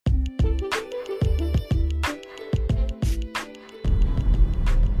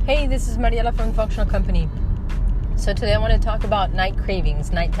Hey, this is Mariela from Functional Company. So today I want to talk about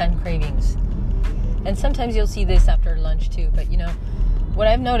nighttime cravings. And sometimes you'll see this after lunch too. But what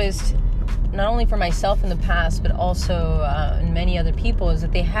I've noticed, not only for myself in the past, but also in many other people, is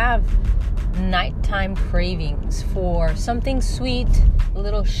that they have nighttime cravings for something sweet, a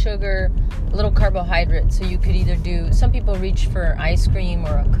little sugar, a little carbohydrate. So you could either some people reach for ice cream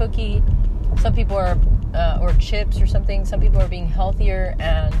or a cookie. Some people are, or chips or something. Some people are being healthier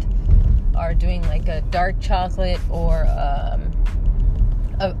and are doing like a dark chocolate or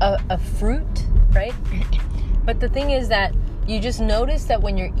a fruit, right? But the thing is that you just notice that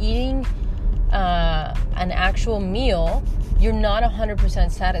when you're eating an actual meal, you're not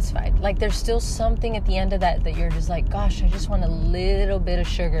 100% satisfied. Like there's still something at the end of that you're just like, gosh, I just want a little bit of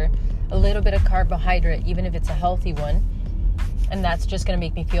sugar, a little bit of carbohydrate, even if it's a healthy one. And that's just going to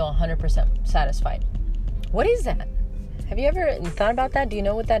make me feel 100% satisfied. What is that? Have you ever thought about that? Do you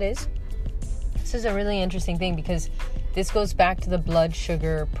know what that is? This is a really interesting thing because this goes back to the blood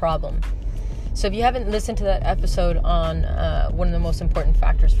sugar problem. So if you haven't listened to that episode on one of the most important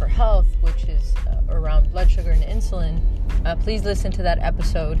factors for health, which is around blood sugar and insulin, please listen to that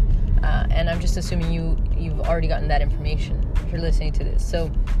episode. And I'm just assuming you've already gotten that information if you're listening to this. So,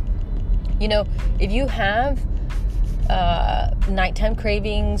 if you have nighttime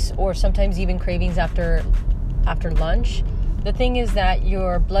cravings or sometimes even cravings after lunch, the thing is that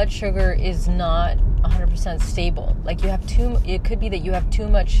your blood sugar is not 100% stable. Like it could be that you have too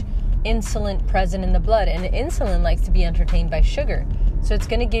much insulin present in the blood, and insulin likes to be entertained by sugar. So it's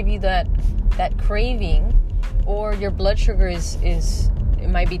going to give you that craving, or your blood sugar is it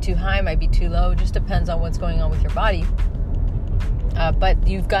might be too high, might be too low. It just depends on what's going on with your body. But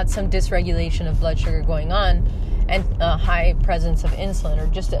you've got some dysregulation of blood sugar going on, and a high presence of insulin, or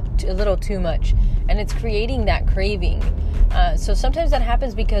just a little too much, and it's creating that craving. So sometimes that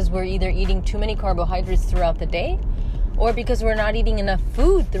happens because we're either eating too many carbohydrates throughout the day, or because we're not eating enough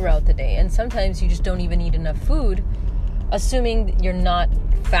food throughout the day. And sometimes you just don't even eat enough food, assuming you're not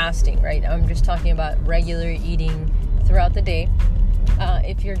fasting, right? I'm just talking about regular eating throughout the day.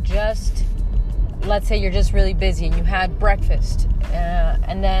 If you're let's say you're just really busy and you had breakfast,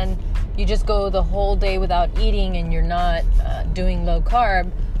 and then you just go the whole day without eating and you're not doing low carb,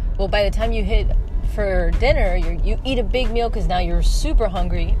 well, by the time you hit for dinner, you eat a big meal because now you're super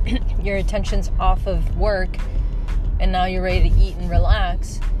hungry, your attention's off of work, and now you're ready to eat and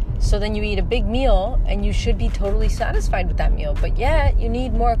relax. So then you eat a big meal and you should be totally satisfied with that meal, but yet you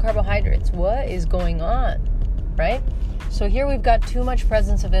need more carbohydrates. What is going on, right? So here we've got too much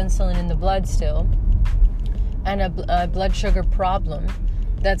presence of insulin in the blood still, and a blood sugar problem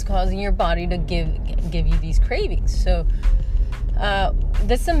that's causing your body to give you these cravings. So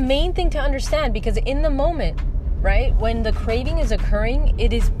that's the main thing to understand, because in the moment, right, when the craving is occurring,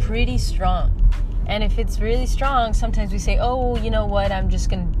 it is pretty strong. And if it's really strong, sometimes we say, oh, you know what, I'm just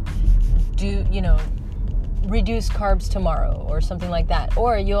going to reduce carbs tomorrow or something like that.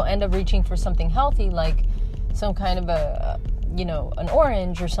 Or you'll end up reaching for something healthy, like some kind of an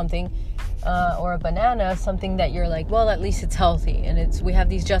orange or something, or a banana, something that you're like, well, at least it's healthy. And we have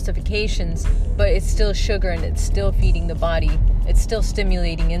these justifications, but it's still sugar and it's still feeding the body. It's still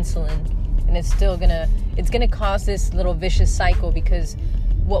stimulating insulin, and it's going to cause this little vicious cycle, because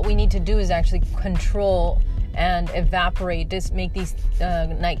what we need to do is actually control and evaporate, make these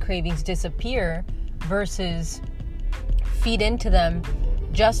night cravings disappear, versus feed into them,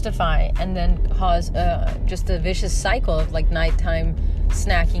 justify, and then cause just a vicious cycle of like nighttime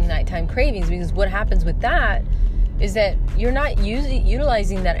snacking, nighttime cravings. Because what happens with that is that you're not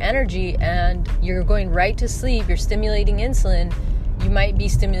utilizing that energy, and you're going right to sleep. You're stimulating insulin. You might be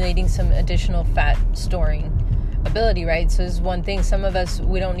stimulating some additional fat storing ability, right? So this is one thing. Some of us,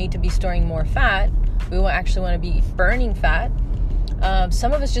 we don't need to be storing more fat. We will actually want to be burning fat.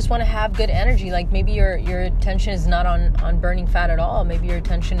 Some of us just want to have good energy. Like maybe your attention is not on burning fat at all. Maybe your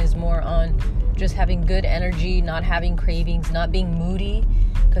attention is more on just having good energy, not having cravings, not being moody.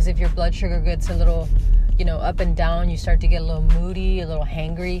 Because if your blood sugar gets a little, up and down, you start to get a little moody, a little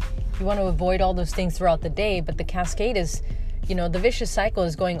hangry. You want to avoid all those things throughout the day. But the cascade is, the vicious cycle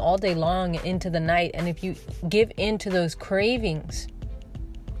is going all day long into the night. And if you give in to those cravings,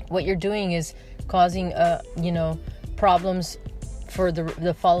 what you're doing is causing, problems for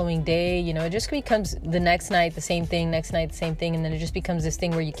the following day. It just becomes the next night the same thing, and then it just becomes this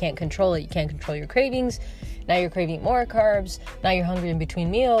thing where you can't control it. You can't control your cravings. Now you're craving more carbs. Now you're hungry in between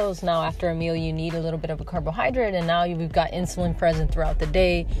meals. Now after a meal you need a little bit of a carbohydrate, and now we've got insulin present throughout the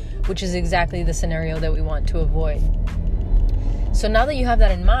day, which is exactly the scenario that we want to avoid. So now that you have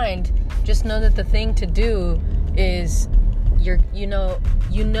that in mind, just know that the thing to do is you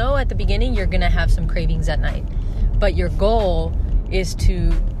know at the beginning you're going to have some cravings at night, but your goal is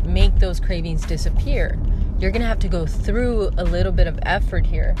to make those cravings disappear. You're going to have to go through a little bit of effort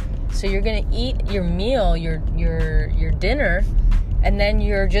here. So you're going to eat your meal, your dinner, and then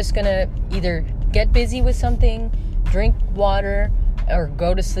you're just going to either get busy with something, drink water, or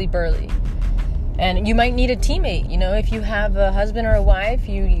go to sleep early. And you might need a teammate. If you have a husband or a wife,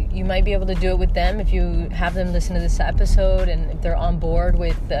 you might be able to do it with them if you have them listen to this episode and if they're on board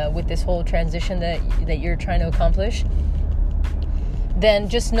with this whole transition that you're trying to accomplish. Then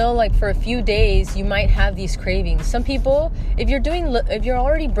just know, like, for a few days you might have these cravings. Some people, if you're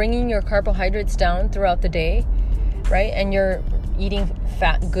already bringing your carbohydrates down throughout the day, right, and you're eating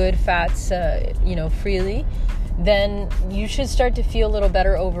good fats, freely, then you should start to feel a little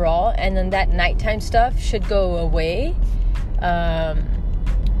better overall, and then that nighttime stuff should go away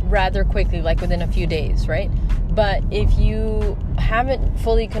rather quickly, like within a few days, right? But if you haven't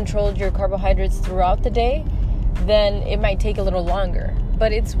fully controlled your carbohydrates throughout the day, then it might take a little longer.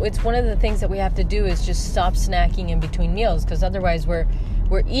 But it's one of the things that we have to do is just stop snacking in between meals, because otherwise we're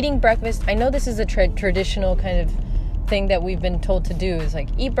eating breakfast. I know this is a traditional kind of thing that we've been told to do, is like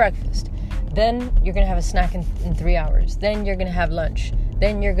eat breakfast, then you're going to have a snack in 3 hours, then you're going to have lunch,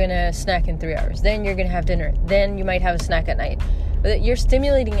 then you're going to snack in 3 hours, then you're going to have dinner, then you might have a snack at night. But you're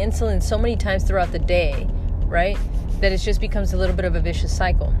stimulating insulin so many times throughout the day, right, that it just becomes a little bit of a vicious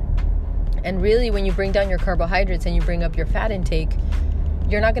cycle. And really, when you bring down your carbohydrates and you bring up your fat intake,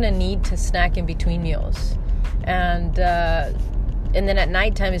 you're not going to need to snack in between meals. And then at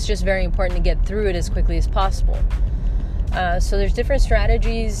nighttime, it's just very important to get through it as quickly as possible. So there's different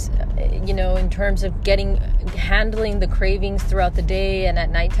strategies, in terms of handling the cravings throughout the day and at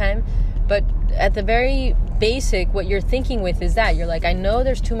nighttime. But at the very basic, what you're thinking with is that you're like, I know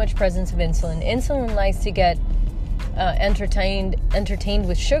there's too much presence of insulin. Insulin likes to get entertained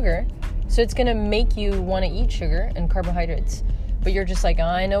with sugar. So it's going to make you want to eat sugar and carbohydrates. But you're just like, oh,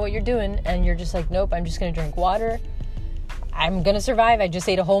 I know what you're doing. And you're just like, nope, I'm just going to drink water. I'm going to survive. I just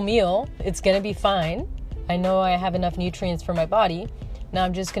ate a whole meal. It's going to be fine. I know I have enough nutrients for my body. Now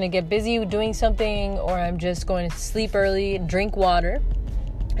I'm just going to get busy doing something, or I'm just going to sleep early, drink water,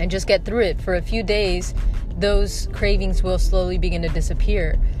 and just get through it. For a few days, those cravings will slowly begin to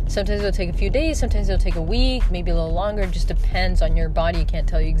disappear. Sometimes it'll take a few days, sometimes it'll take a week, maybe a little longer. It just depends on your body. I can't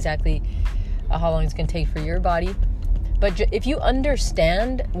tell you exactly how long it's going to take for your body. But if you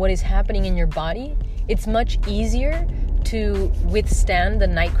understand what is happening in your body, it's much easier to withstand the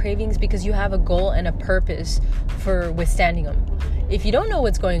night cravings, because you have a goal and a purpose for withstanding them. If you don't know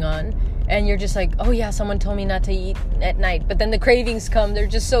what's going on and you're just like, oh yeah, someone told me not to eat at night, but then the cravings come, they're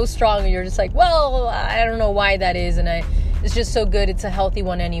just so strong, and you're just like, well, I don't know why that is, and it's just so good, it's a healthy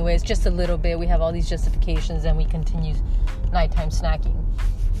one anyway, it's just a little bit, we have all these justifications, and we continue nighttime snacking.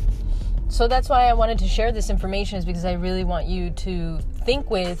 So that's why I wanted to share this information, is because I really want you to think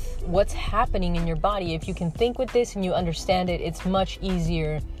with what's happening in your body. If you can think with this and you understand it, it's much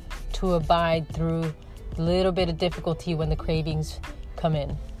easier to abide through a little bit of difficulty when the cravings come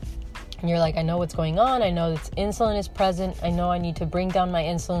in. And you're like, I know what's going on. I know that insulin is present. I know I need to bring down my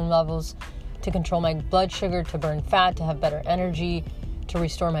insulin levels to control my blood sugar, to burn fat, to have better energy, to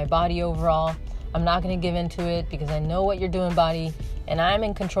restore my body overall. I'm not going to give into it, because I know what you're doing, body, and I'm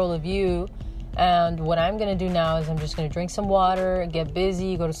in control of you. And what I'm going to do now is I'm just going to drink some water, get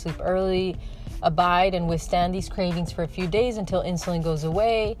busy, go to sleep early, abide and withstand these cravings for a few days until insulin goes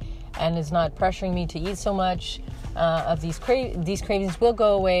away and is not pressuring me to eat so much. These cravings will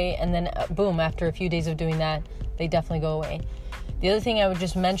go away, and then boom, after a few days of doing that, they definitely go away. The other thing I would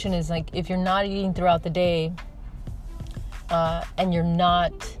just mention is, like, if you're not eating throughout the day and you're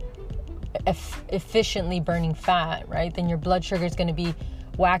not efficiently burning fat, right, then your blood sugar is going to be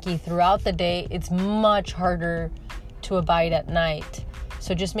wacky throughout the day. It's much harder to abide at night.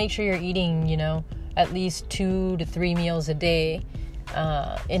 So just make sure you're eating, at least 2 to 3 meals a day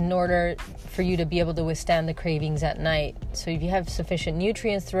in order for you to be able to withstand the cravings at night. So if you have sufficient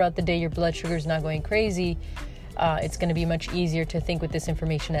nutrients throughout the day, your blood sugar is not going crazy. It's going to be much easier to think with this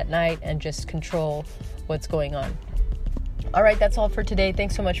information at night and just control what's going on. All right, that's all for today.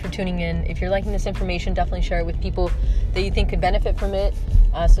 Thanks so much for tuning in. If you're liking this information, definitely share it with people that you think could benefit from it.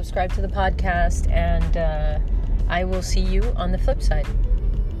 Subscribe to the podcast, and I will see you on the flip side.